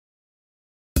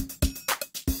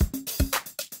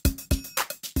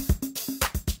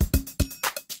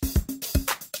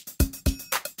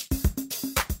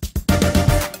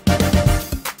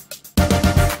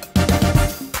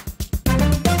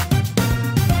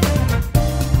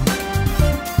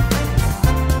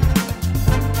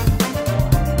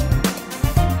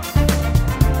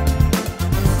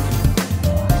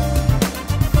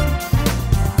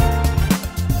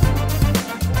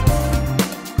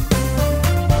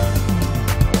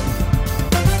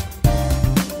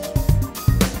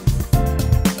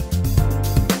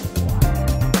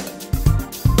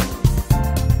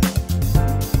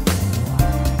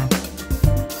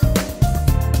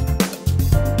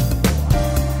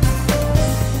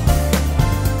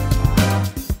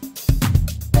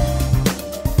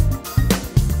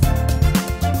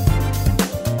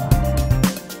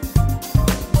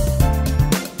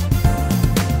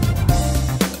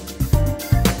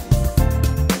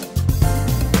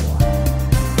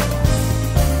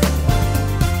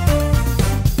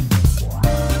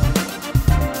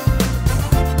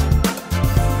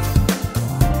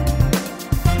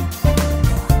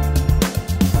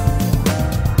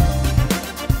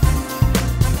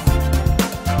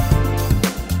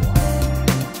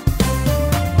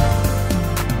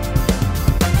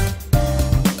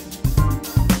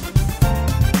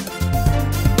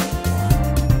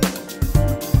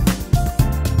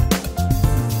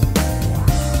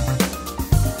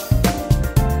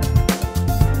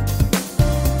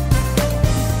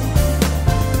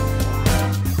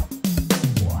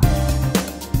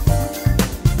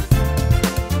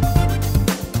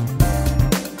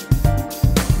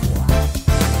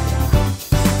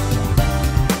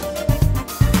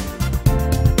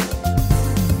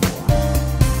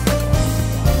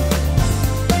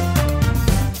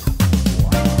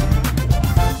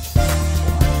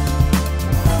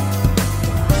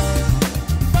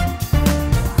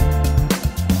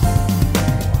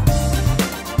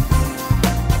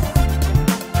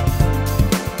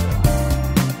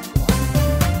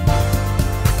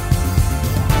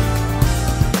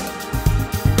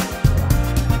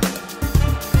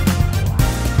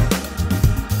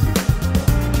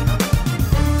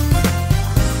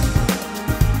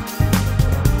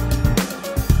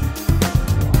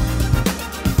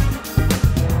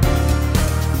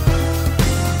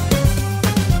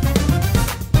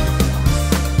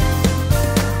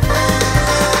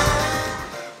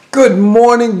Good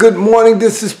morning, good morning.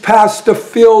 This is Pastor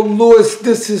Phil Lewis.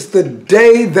 This is the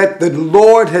day that the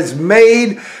Lord has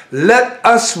made. Let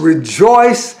us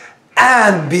rejoice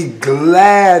and be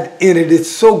glad in it.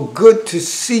 It's so good to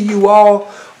see you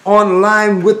all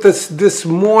online with us this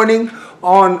morning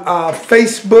on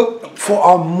Facebook for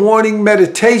our morning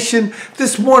meditation.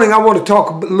 This morning I want to talk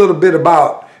a little bit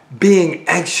about being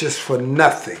anxious for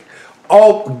nothing.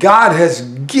 God has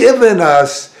given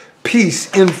us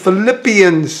peace. In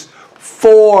Philippians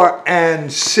 4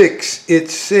 and 6, it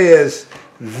says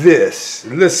this.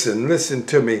 Listen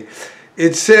to me.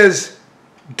 It says,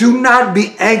 do not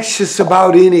be anxious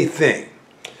about anything,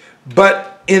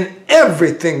 but in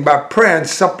everything by prayer and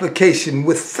supplication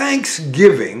with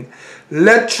thanksgiving,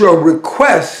 let your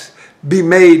requests be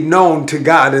made known to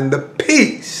God, and the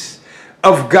peace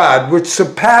of God, which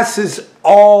surpasses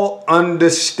all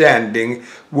understanding,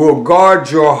 will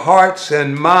guard your hearts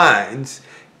and minds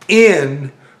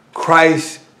in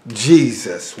Christ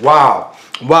Jesus. Wow,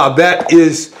 that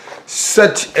is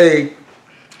such a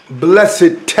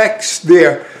blessed text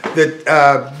there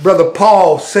that Brother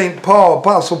Paul, St. Paul,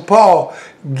 Apostle Paul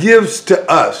gives to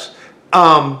us.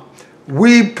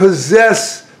 We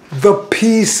possess the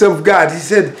peace of God. He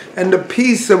said, and the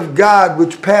peace of God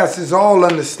which passes all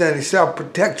understanding shall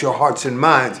protect your hearts and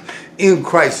minds in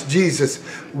Christ Jesus.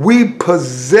 We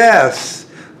possess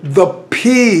the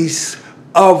peace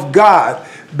of God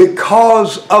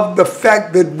because of the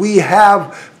fact that we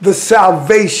have the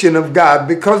salvation of God,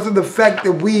 because of the fact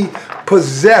that we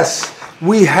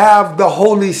have the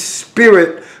Holy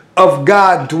Spirit of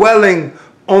God dwelling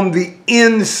on the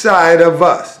inside of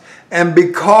us. And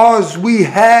because we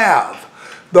have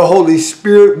the Holy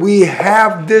Spirit, we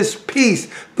have this peace.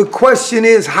 The question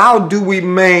is, how do we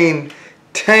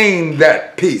maintain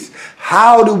that peace?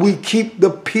 How do we keep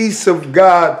the peace of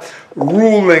God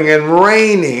ruling and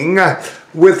reigning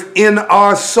within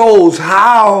our souls?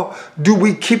 How do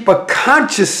we keep a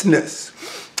consciousness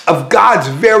of God's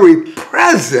very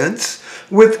presence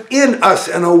within us,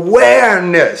 an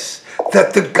awareness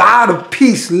that the God of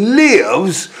peace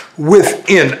lives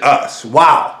within us?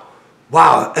 Wow,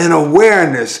 an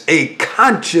awareness, a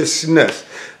consciousness.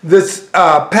 This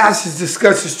passage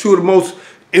discusses two of the most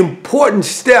important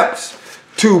steps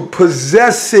to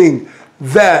possessing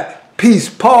that peace.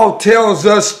 Paul tells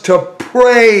us to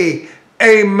pray,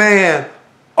 amen,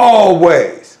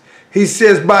 always. He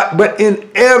says, but in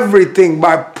everything,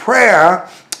 by prayer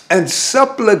and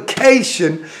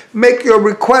supplication, make your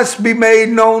requests be made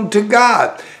known to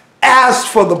God. Ask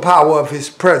for the power of his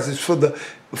presence, for the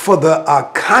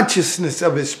consciousness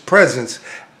of his presence.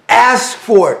 Ask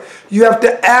for it. You have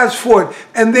to ask for it.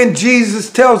 And then Jesus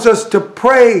tells us to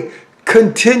pray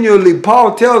continually.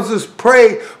 Paul tells us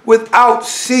pray without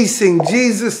ceasing.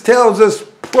 Jesus tells us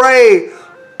pray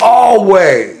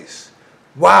always.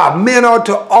 Wow, men are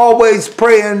to always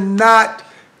pray and not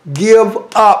give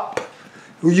up.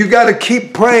 You got to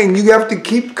keep praying. You have to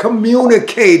keep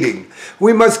communicating.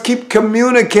 We must keep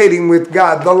communicating with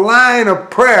God. The line of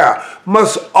prayer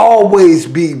must always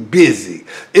be busy.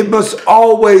 It must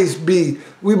always be,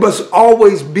 we must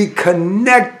always be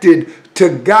connected to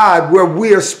God, where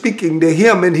we are speaking to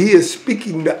him and he is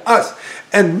speaking to us.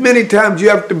 And many times you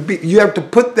have to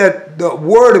put the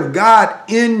word of God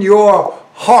in your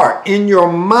heart, in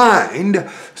your mind,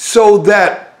 so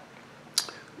that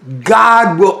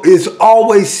God is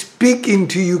always speaking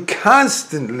to you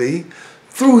constantly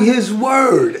through his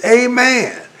word.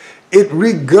 Amen. It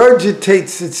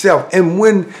regurgitates itself. And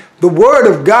when the word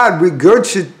of God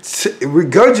regurgitates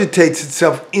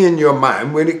itself in your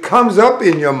mind, when it comes up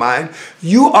in your mind,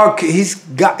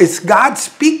 it's God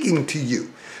speaking to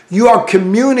you. You are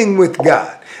communing with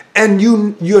God. And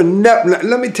you're never,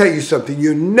 let me tell you something,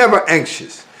 you're never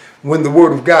anxious when the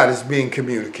word of God is being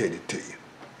communicated to you,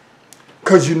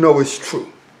 because you know it's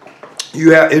true.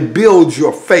 It builds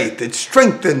your faith. It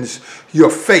strengthens your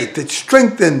faith. It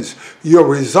strengthens your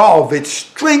resolve. It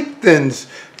strengthens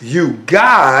you.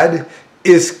 God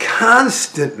is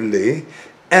constantly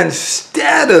and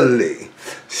steadily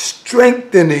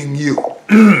strengthening you.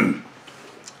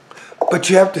 But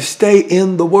you have to stay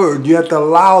in the word. You have to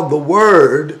allow the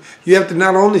word. You have to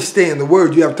not only stay in the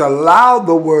word, you have to allow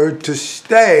the word to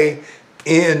stay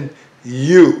in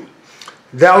you.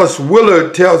 Dallas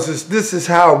Willard tells us this is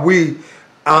how we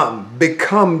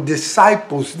become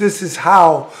disciples. This is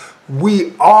how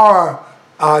we are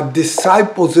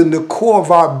disciples in the core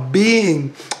of our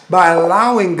being, by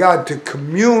allowing God to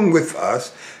commune with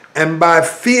us and by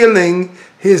feeling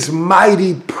his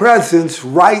mighty presence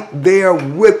right there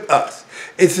with us.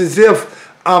 It's as if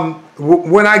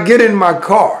when I get in my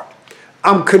car,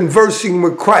 I'm conversing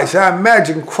with Christ. I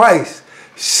imagine Christ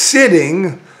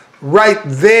sitting right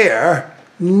there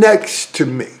next to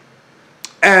me.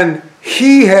 And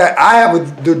I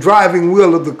have the driving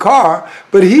wheel of the car,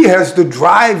 but he has the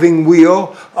driving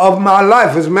wheel of my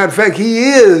life. As a matter of fact, he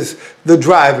is the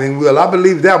driving wheel. I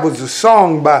believe that was a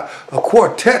song by a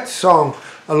quartet song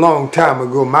a long time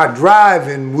ago, My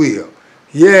Driving Wheel.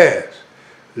 Yes.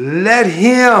 Let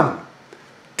him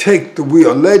take the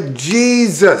wheel. Let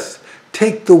Jesus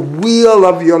take the wheel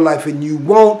of your life, and you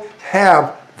won't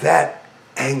have that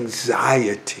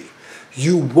anxiety.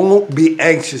 You won't be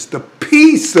anxious. The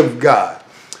peace of God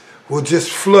will just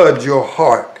flood your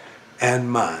heart and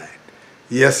mind.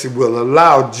 Yes, it will.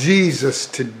 Allow Jesus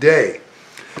today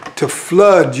to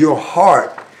flood your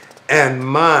heart and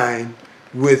mind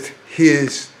with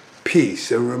his peace.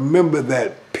 And remember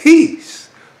that peace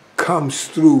comes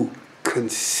through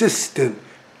consistent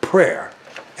prayer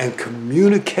and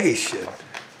communication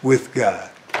with God.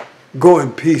 Go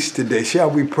in peace today. Shall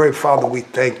we pray? Father, we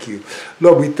thank you.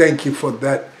 Lord, we thank you for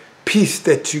that peace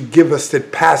that you give us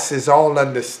that passes all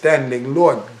understanding.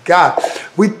 Lord God,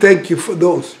 we thank you for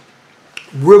those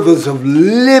rivers of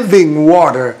living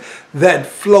water that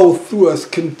flow through us.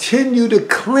 Continue to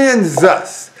cleanse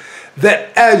us,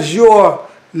 that as your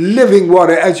living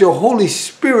water, as your Holy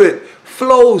Spirit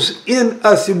flows in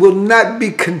us, it will not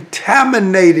be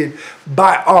contaminated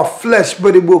by our flesh,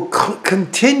 but it will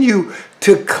continue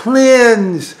to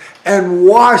cleanse and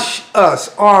wash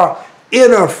us, our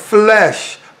inner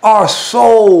flesh, our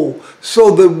soul,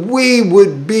 so that we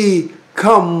would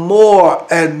become more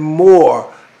and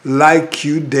more like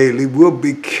you daily. We'll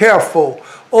be careful,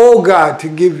 oh God, to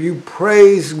give you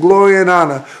praise, glory, and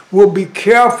honor. We'll be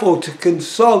careful to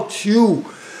consult you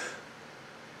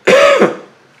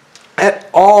at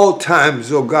all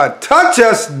times, oh God. Touch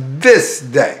us this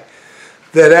day,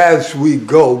 that as we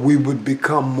go, we would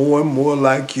become more and more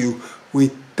like you. We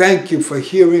thank you for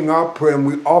hearing our prayer, and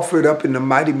we offer it up in the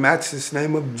mighty, matchless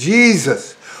name of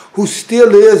Jesus, who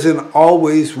still is and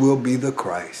always will be the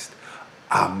Christ.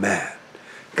 Amen.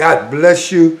 God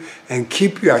bless you and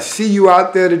keep you. I see you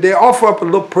out there today. Offer up a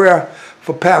little prayer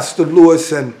for Pastor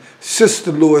Lewis and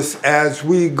Sister Lewis as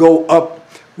we go up.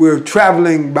 We're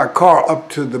traveling by car up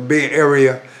to the Bay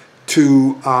Area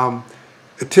to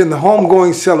attend the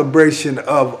homegoing celebration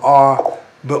of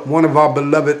one of our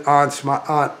beloved aunts, my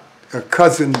aunt, her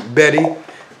cousin Betty.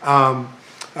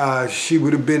 She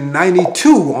would have been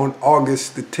 92 on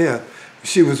August the 10th.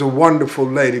 She was a wonderful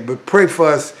lady. But pray for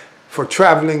us for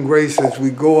traveling grace as we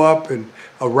go up, and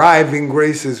arriving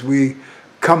grace as we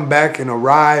come back and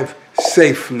arrive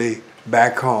safely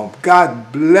back home.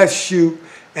 God bless you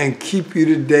and keep you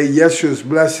today. Yeshua's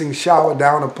blessings shower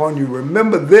down upon you.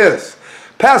 Remember this,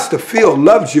 Pastor Phil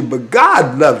loves you, but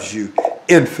God loves you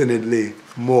infinitely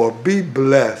more. Be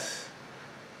blessed.